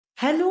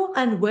Hello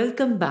and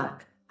welcome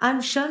back. I'm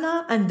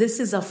Shyla and this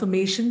is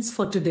Affirmations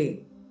for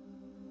today.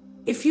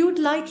 If you'd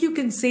like, you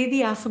can say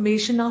the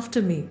affirmation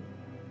after me.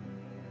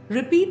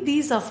 Repeat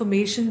these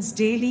affirmations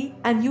daily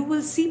and you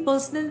will see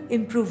personal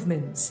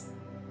improvements.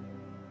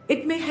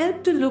 It may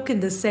help to look in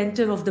the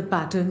center of the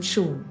pattern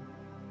shown.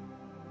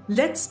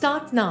 Let's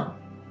start now.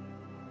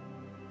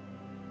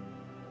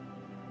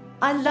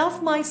 I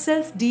love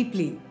myself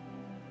deeply.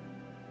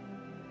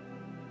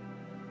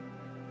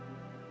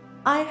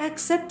 I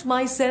accept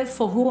myself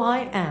for who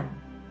I am.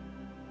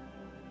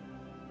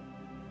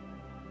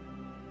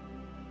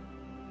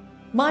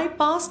 My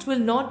past will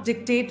not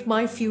dictate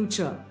my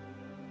future.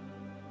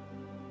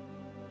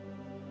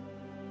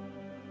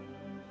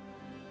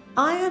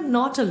 I am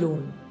not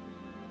alone.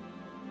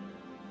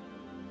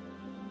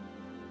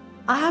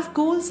 I have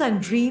goals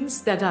and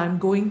dreams that I am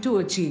going to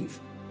achieve.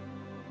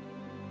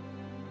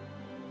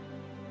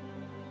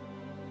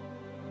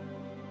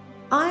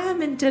 I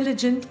am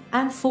intelligent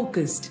and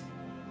focused.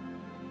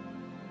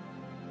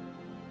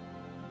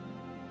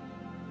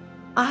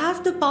 I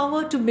have the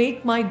power to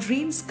make my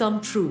dreams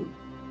come true.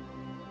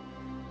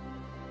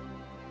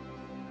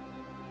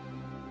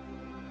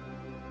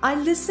 I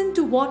listen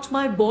to what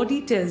my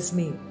body tells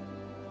me.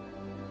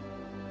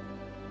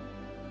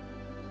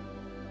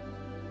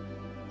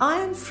 I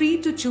am free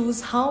to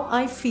choose how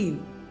I feel.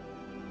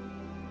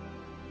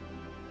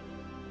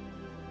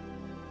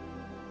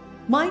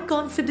 My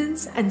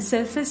confidence and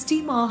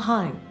self-esteem are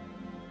high.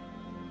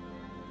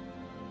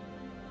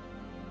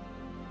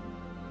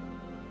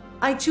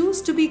 I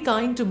choose to be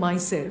kind to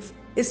myself,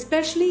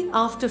 especially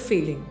after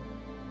failing.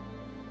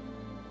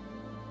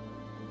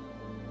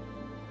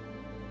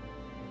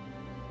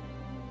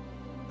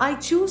 I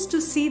choose to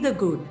see the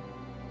good.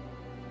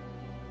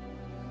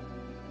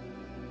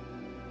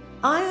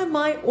 I am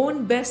my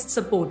own best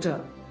supporter.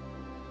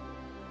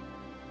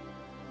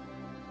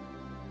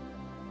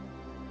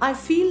 I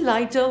feel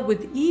lighter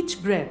with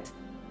each breath.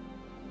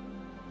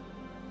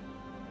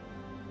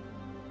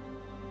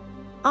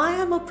 I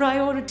am a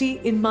priority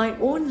in my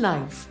own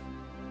life.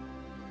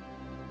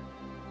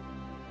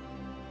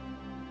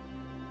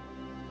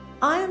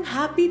 I am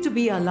happy to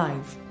be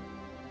alive.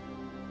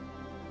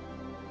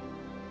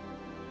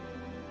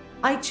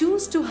 I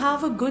choose to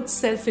have a good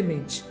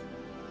self-image.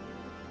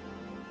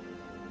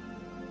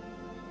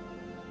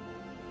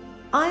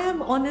 I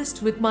am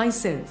honest with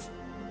myself.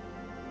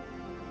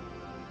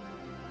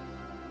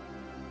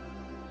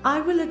 I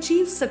will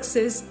achieve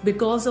success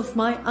because of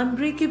my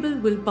unbreakable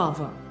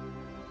willpower.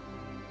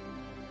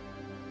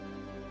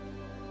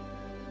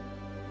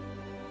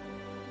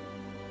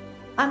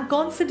 I'm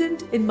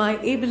confident in my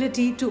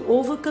ability to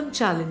overcome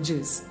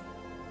challenges.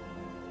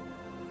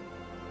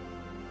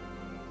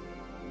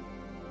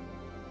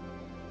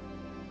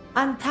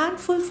 I'm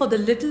thankful for the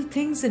little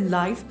things in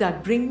life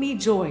that bring me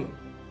joy.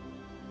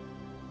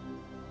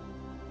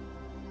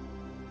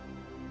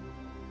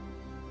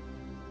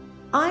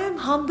 I am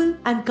humble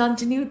and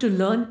continue to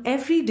learn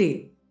every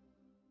day.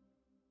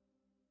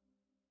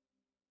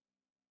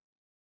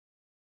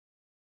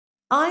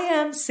 I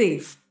am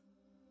safe.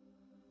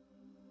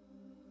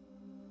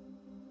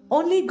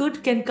 Only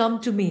good can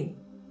come to me.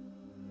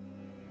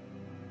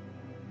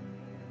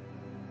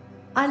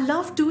 I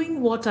love doing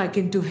what I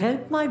can to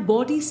help my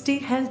body stay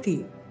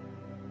healthy.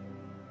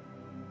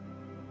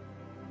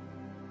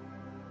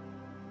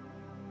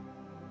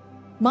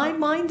 My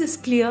mind is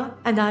clear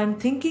and I am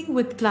thinking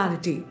with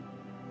clarity.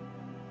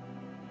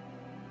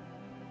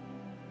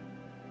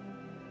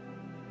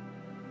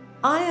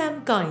 I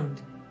am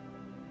kind.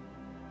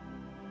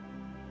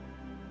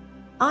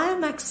 I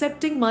am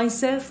accepting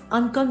myself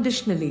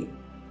unconditionally.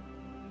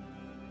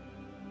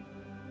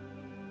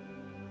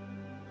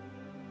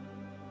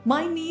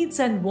 My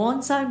needs and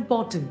wants are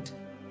important.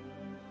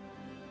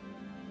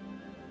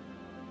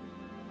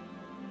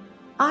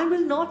 I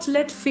will not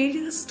let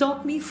failure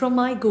stop me from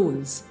my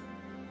goals.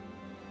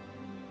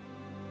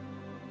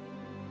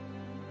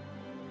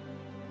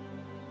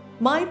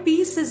 My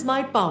peace is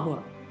my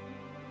power.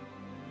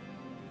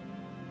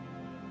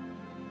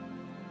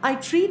 I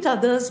treat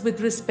others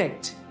with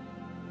respect.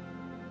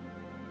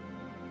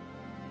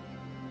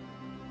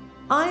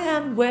 I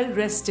am well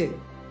rested.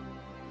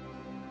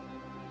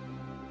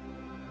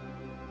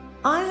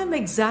 I am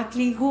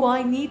exactly who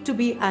I need to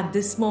be at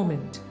this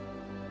moment.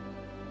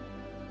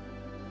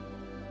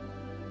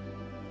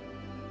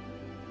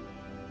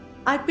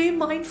 I pay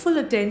mindful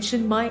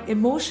attention to my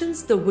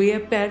emotions the way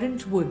a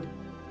parent would.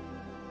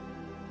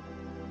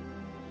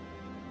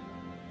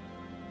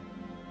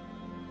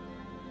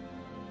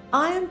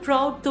 I am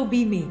proud to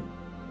be me.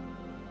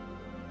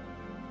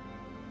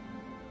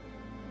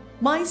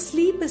 My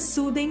sleep is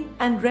soothing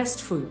and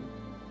restful.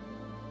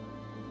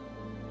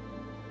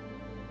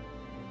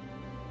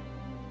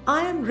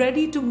 I am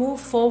ready to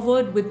move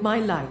forward with my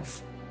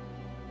life.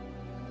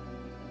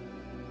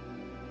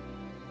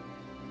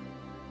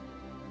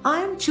 I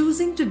am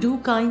choosing to do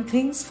kind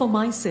things for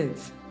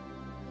myself.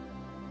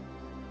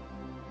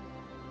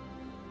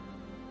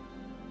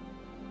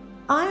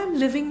 I am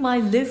living my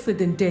life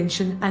with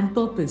intention and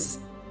purpose.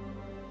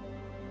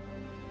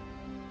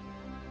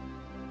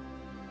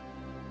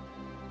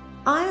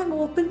 I am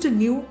open to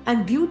new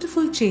and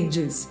beautiful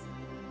changes.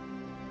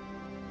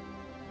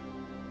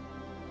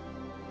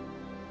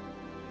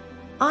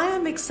 I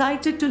am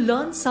excited to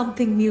learn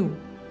something new.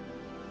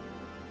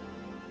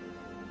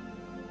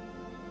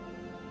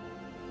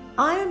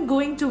 I am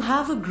going to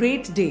have a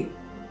great day.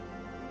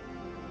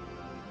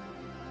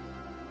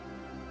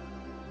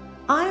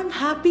 I am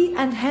happy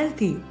and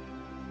healthy.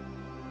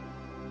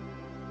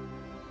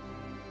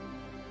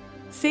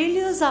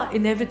 Failures are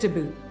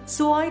inevitable,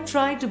 so I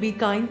try to be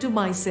kind to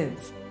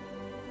myself.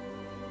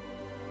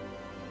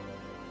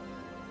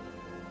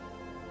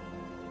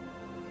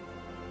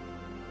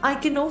 I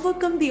can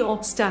overcome the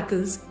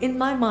obstacles in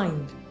my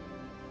mind.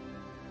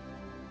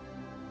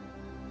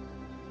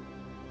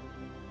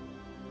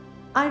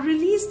 I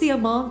release the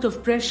amount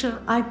of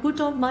pressure I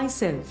put on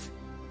myself.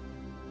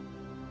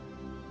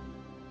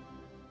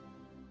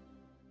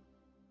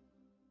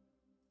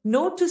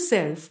 Note to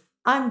self,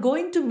 I'm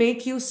going to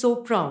make you so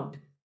proud.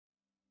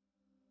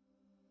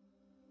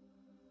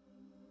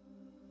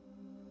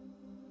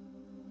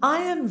 I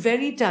am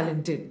very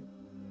talented.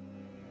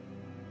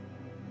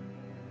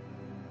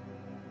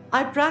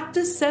 I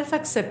practice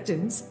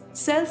self-acceptance,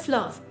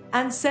 self-love,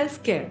 and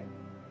self-care.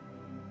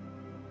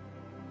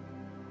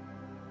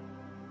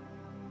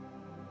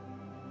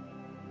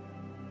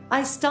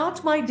 I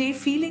start my day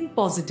feeling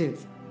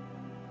positive.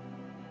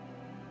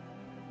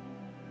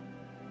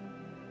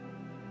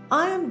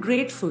 I am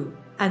grateful,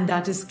 and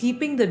that is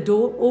keeping the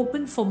door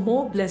open for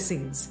more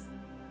blessings.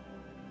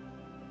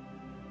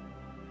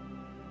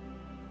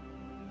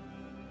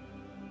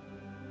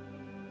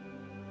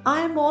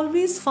 I am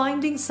always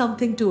finding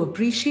something to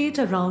appreciate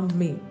around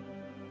me.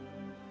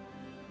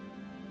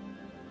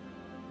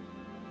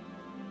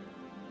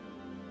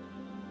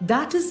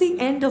 That is the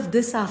end of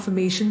this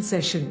affirmation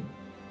session.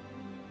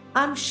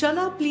 I'm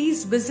Shyla.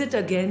 Please visit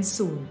again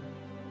soon.